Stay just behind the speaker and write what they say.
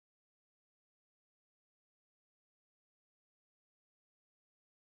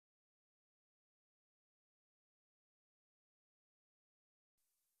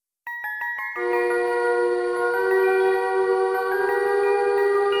Welcome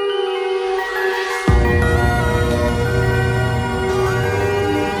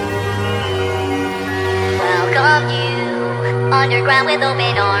you, underground with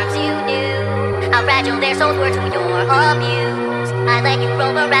open arms. You knew how fragile their souls were to your abuse. I let you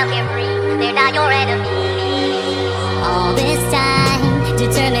roam around carefree, they're not your enemies. All this time,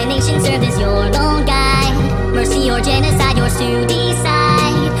 determination served as your lone guide. Mercy or genocide, yours to decide.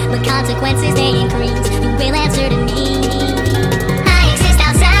 But consequences, they increase, you will answer to me. I exist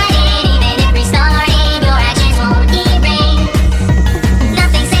outside it, even if restarting, your actions won't erase.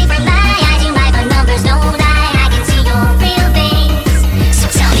 Nothing safe from my eyes, you lie, but numbers don't lie. I can see your real face. So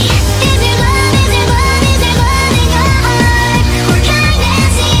tell me, is there love, is there love, is there love in your heart? Or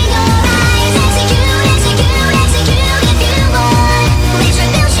kindness in your eyes? Execute, execute, execute if you want.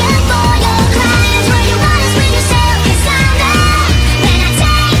 Retribution for your crimes. Where you want to split yourself, 'cause I'm not. When I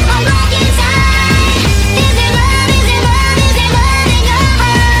take my look inside, is there love, is there love, is there love in your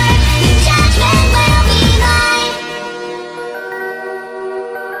heart? Your judgment will be mine.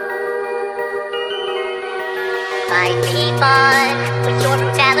 Might be fun, but your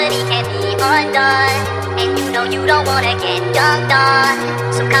brutality can't be undone. And you know you don't wanna get dunked on.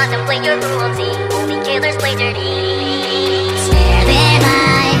 So contemplate your cruelty, only killers play dirty. Spare their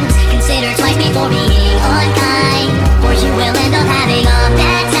lives, consider twice before being unkind, or you will end up having a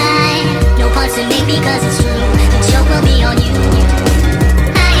bad time. No punch to make because it's true, the joke will be on you.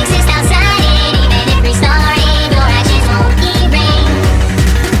 I exist outside it, even if restarting, your actions won't erase.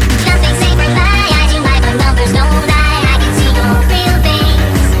 Nothing safe from my eyes, you lie, but numbers don't lie. I can see your real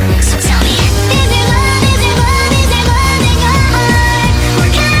face. So tell me, is there love, is there love, is there love in your heart? Or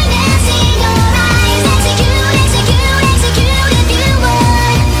kindness in your eyes? Execute, execute, execute if you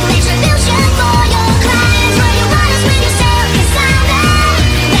want. Retribution for your crimes. Where you want to split yourself, 'cause I'm not.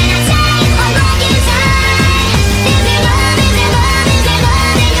 When I take my look inside,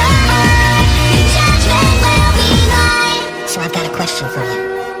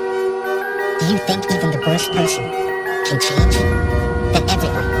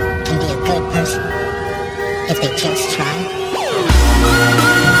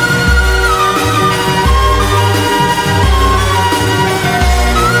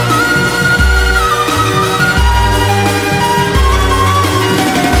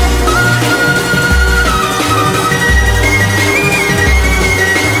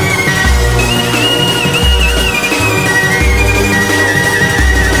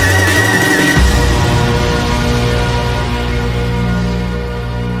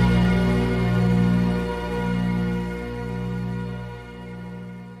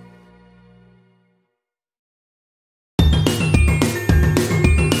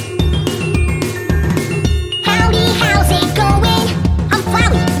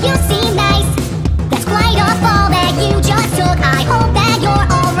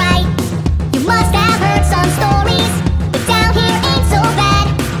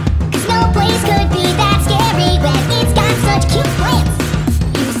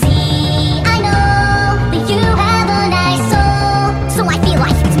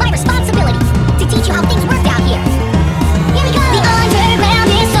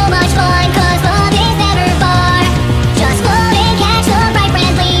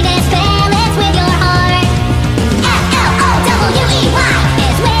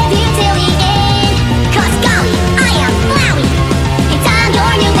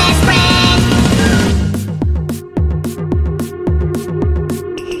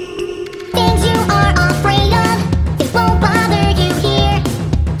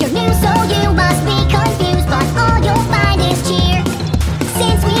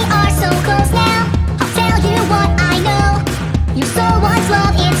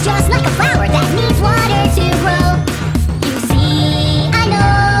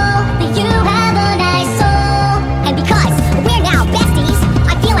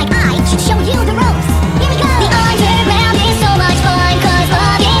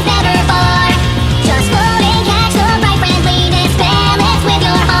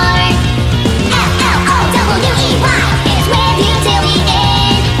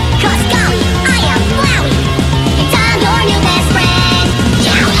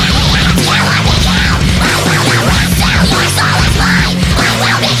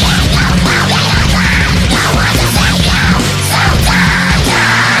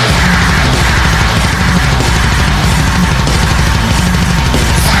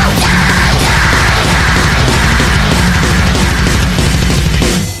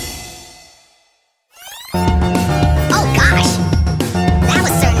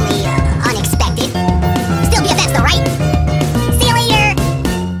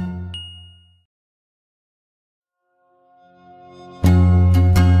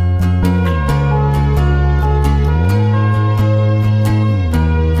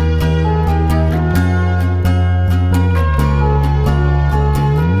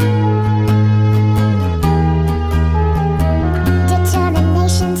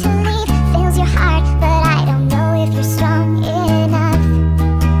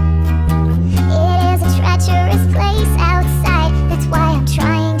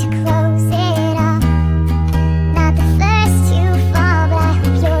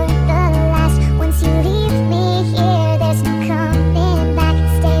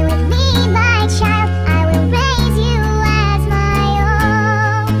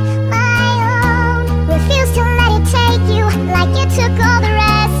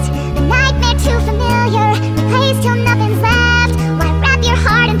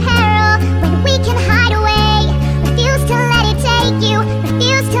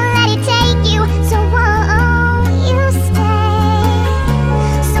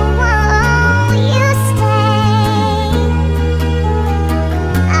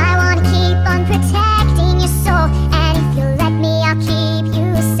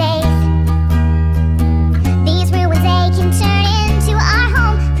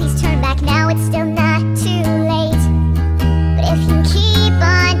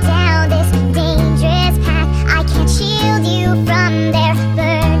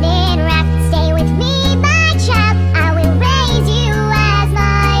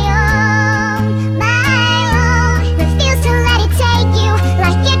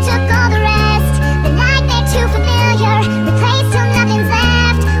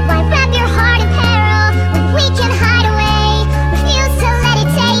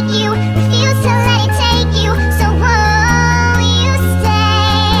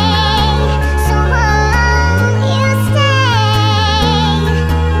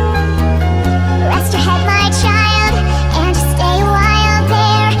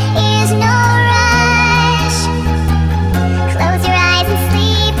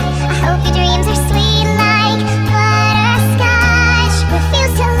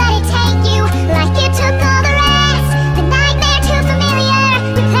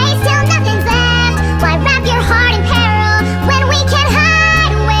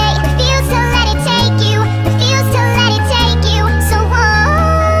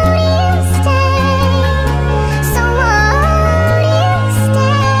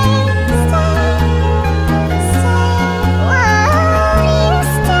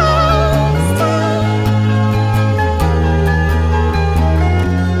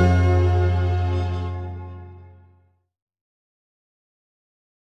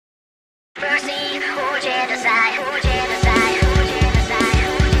 genocide.